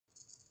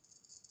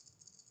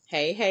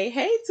Hey, hey,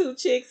 hey, Two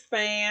Chicks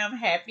fam.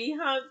 Happy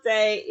hump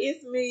day.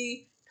 It's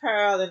me,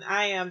 Pearl, and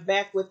I am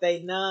back with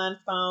a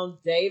non-phone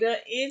data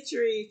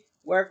entry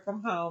work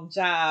from home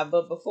job.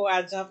 But before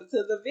I jump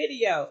into the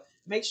video,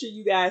 make sure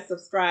you guys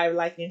subscribe,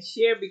 like, and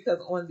share because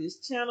on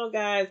this channel,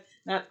 guys,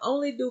 not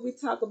only do we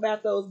talk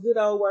about those good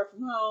old work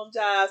from home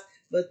jobs,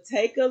 but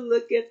take a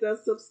look at the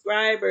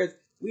subscribers.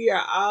 We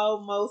are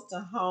almost a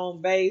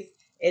home base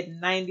at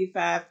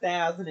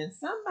 95,000, and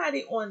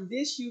somebody on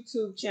this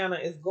YouTube channel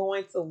is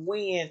going to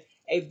win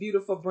a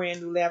beautiful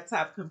brand new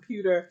laptop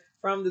computer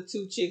from the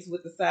Two Chicks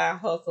with the Side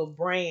Hustle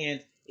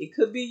brand. It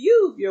could be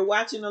you if you're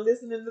watching or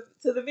listening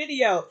to the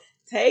video.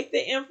 Take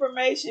the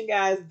information,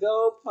 guys.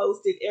 Go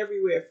post it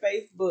everywhere.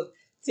 Facebook,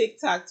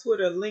 TikTok,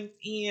 Twitter,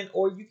 LinkedIn,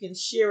 or you can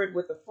share it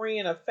with a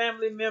friend, a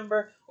family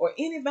member, or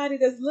anybody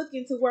that's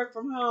looking to work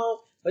from home.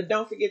 But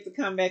don't forget to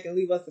come back and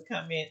leave us a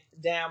comment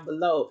down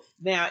below.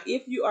 Now,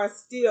 if you are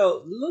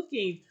still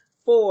looking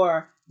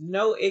for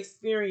no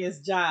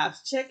experience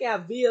jobs, check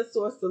out Via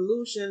Source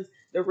Solutions.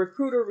 The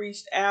recruiter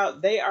reached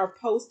out. They are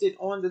posted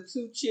on the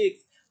Two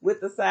Chicks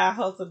with the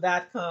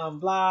sidehustle.com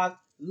blog.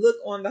 Look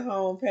on the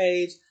home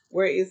page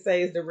where it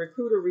says the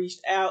recruiter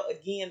reached out.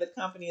 Again, the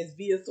company is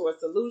Via Source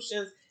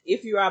Solutions.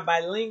 If you are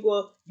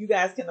bilingual, you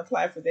guys can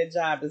apply for that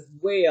job as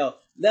well.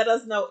 Let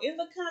us know in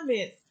the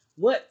comments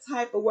what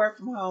type of work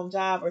from home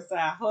job or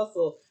side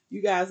hustle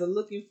you guys are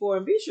looking for,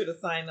 and be sure to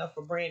sign up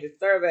for branded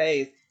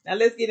surveys. Now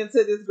let's get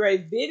into this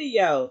great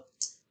video.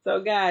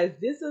 So guys,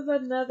 this is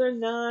another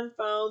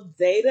non-phone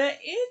data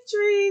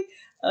entry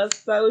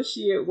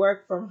associate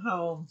work from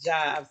home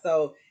job.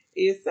 So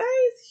it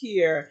says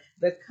here,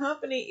 the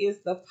company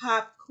is the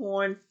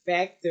Popcorn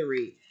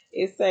Factory.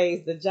 It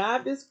says the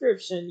job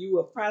description, you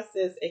will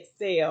process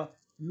Excel,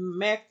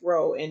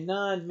 macro and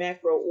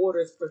non-macro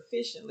orders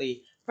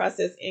proficiently,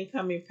 process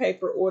incoming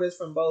paper orders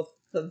from both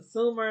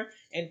consumer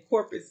and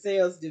corporate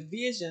sales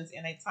divisions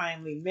in a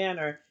timely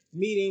manner,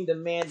 meeting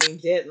demanding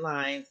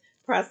deadlines,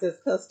 process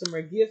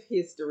customer gift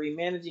history,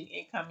 managing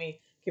incoming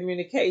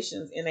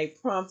communications in a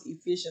prompt,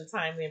 efficient,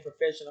 timely, and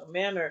professional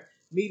manner,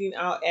 meeting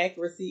all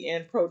accuracy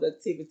and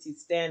productivity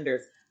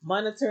standards,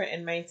 monitor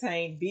and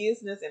maintain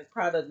business and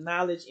product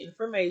knowledge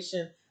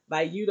information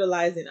by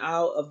utilizing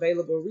all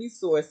available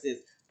resources,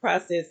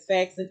 process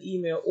fax and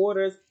email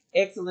orders,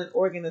 excellent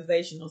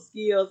organizational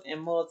skills and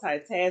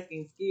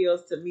multitasking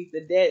skills to meet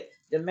the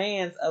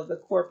demands of the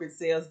corporate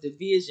sales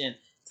division.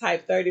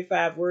 Type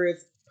 35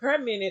 words per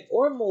minute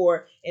or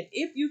more. And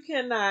if you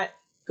cannot,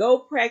 go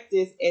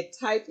practice at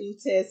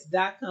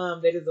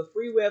typingtest.com. That is a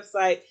free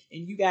website,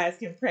 and you guys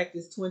can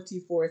practice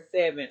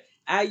 24/7.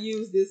 I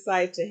use this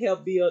site to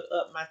help build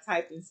up my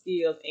typing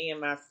skills and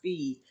my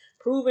speed.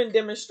 Proven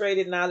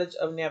demonstrated knowledge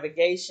of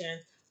navigation,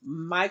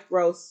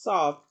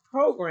 Microsoft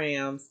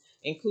programs,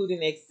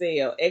 including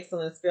Excel,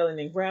 excellent spelling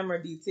and grammar,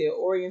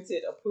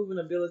 detail-oriented, a proven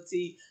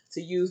ability to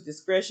use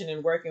discretion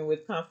in working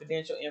with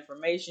confidential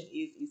information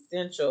is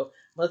essential,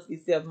 must be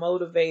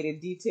self-motivated,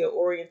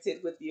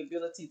 detail-oriented with the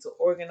ability to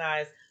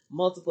organize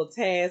multiple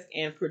tasks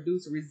and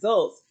produce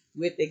results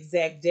with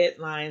exact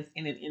deadlines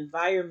in an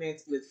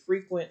environment with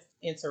frequent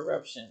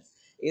interruptions.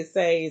 It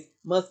says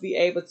must be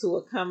able to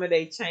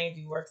accommodate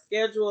changing work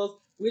schedules,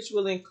 which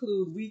will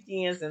include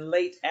weekends and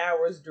late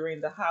hours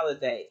during the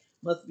holiday.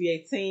 Must be a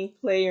team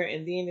player,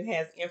 and then it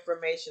has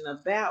information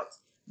about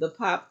the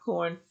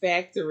Popcorn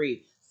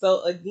Factory.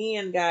 So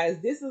again, guys,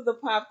 this is the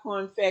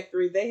Popcorn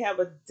Factory. They have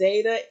a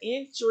data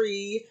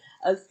entry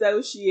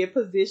associate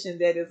position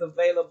that is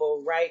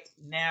available right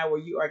now where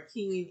you are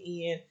keying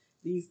in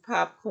these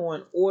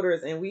popcorn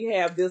orders, and we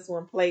have this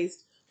one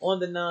placed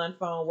on the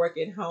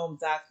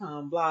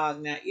nonphoneworkathome.com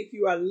blog. Now, if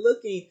you are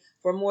looking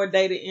for more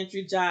data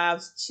entry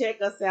jobs,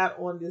 check us out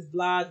on this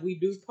blog. We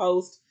do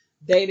post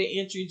data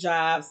entry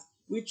jobs.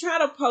 We try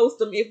to post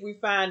them if we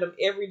find them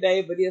every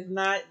day, but if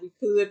not, we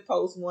could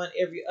post one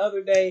every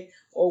other day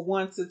or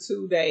 1 to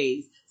 2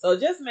 days. So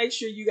just make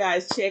sure you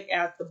guys check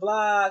out the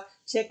blog,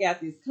 check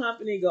out this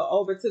company, go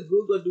over to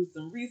Google, do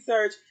some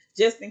research.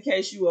 Just in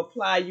case you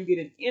apply, you get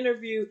an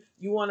interview,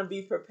 you want to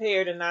be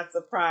prepared and not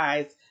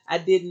surprised. I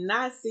did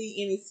not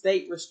see any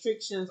state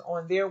restrictions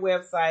on their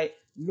website,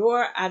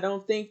 nor I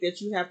don't think that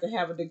you have to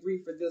have a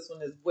degree for this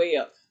one as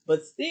well.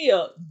 But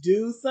still,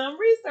 do some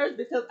research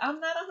because I'm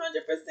not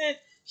 100%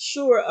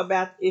 sure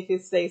about if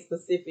it's state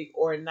specific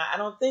or not. I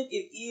don't think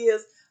it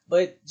is,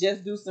 but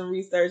just do some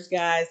research,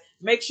 guys.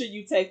 Make sure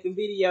you take the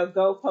video,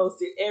 go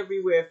post it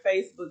everywhere,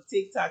 Facebook,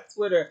 TikTok,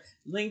 Twitter,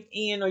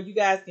 LinkedIn, or you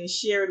guys can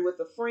share it with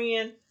a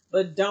friend.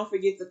 But don't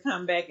forget to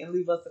come back and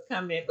leave us a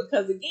comment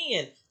because,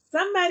 again,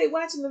 somebody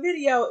watching the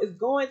video is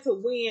going to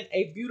win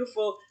a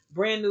beautiful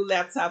brand new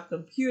laptop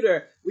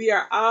computer. We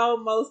are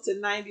almost to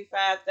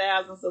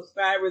 95,000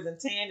 subscribers, and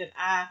Tan and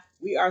I,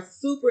 we are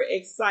super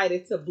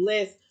excited to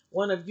bless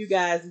one of you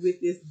guys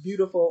with this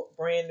beautiful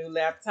brand new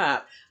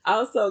laptop.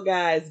 Also,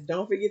 guys,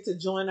 don't forget to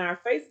join our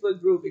Facebook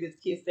group. It is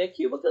Kiss That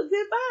Cubicle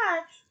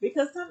Goodbye,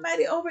 because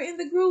somebody over in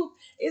the group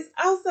is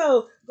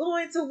also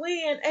going to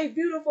win a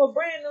beautiful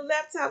brand new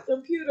laptop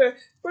computer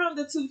from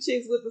the Two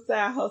Chicks with the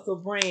Side Hustle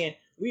brand.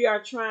 We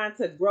are trying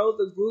to grow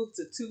the group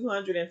to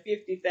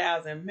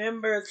 250,000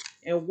 members.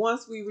 And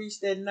once we reach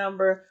that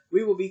number,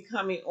 we will be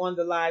coming on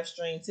the live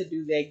stream to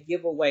do that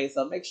giveaway.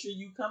 So make sure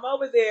you come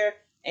over there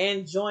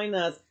and join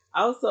us.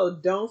 Also,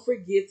 don't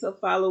forget to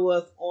follow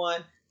us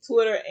on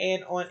Twitter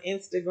and on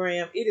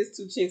Instagram. It is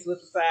Two Chicks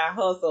with a Side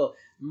Hustle.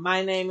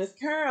 My name is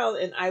Carol,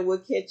 and I will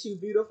catch you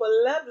beautiful,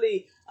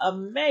 lovely,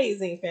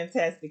 amazing,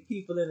 fantastic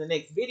people in the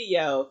next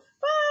video.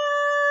 Bye,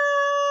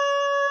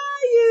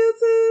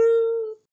 YouTube.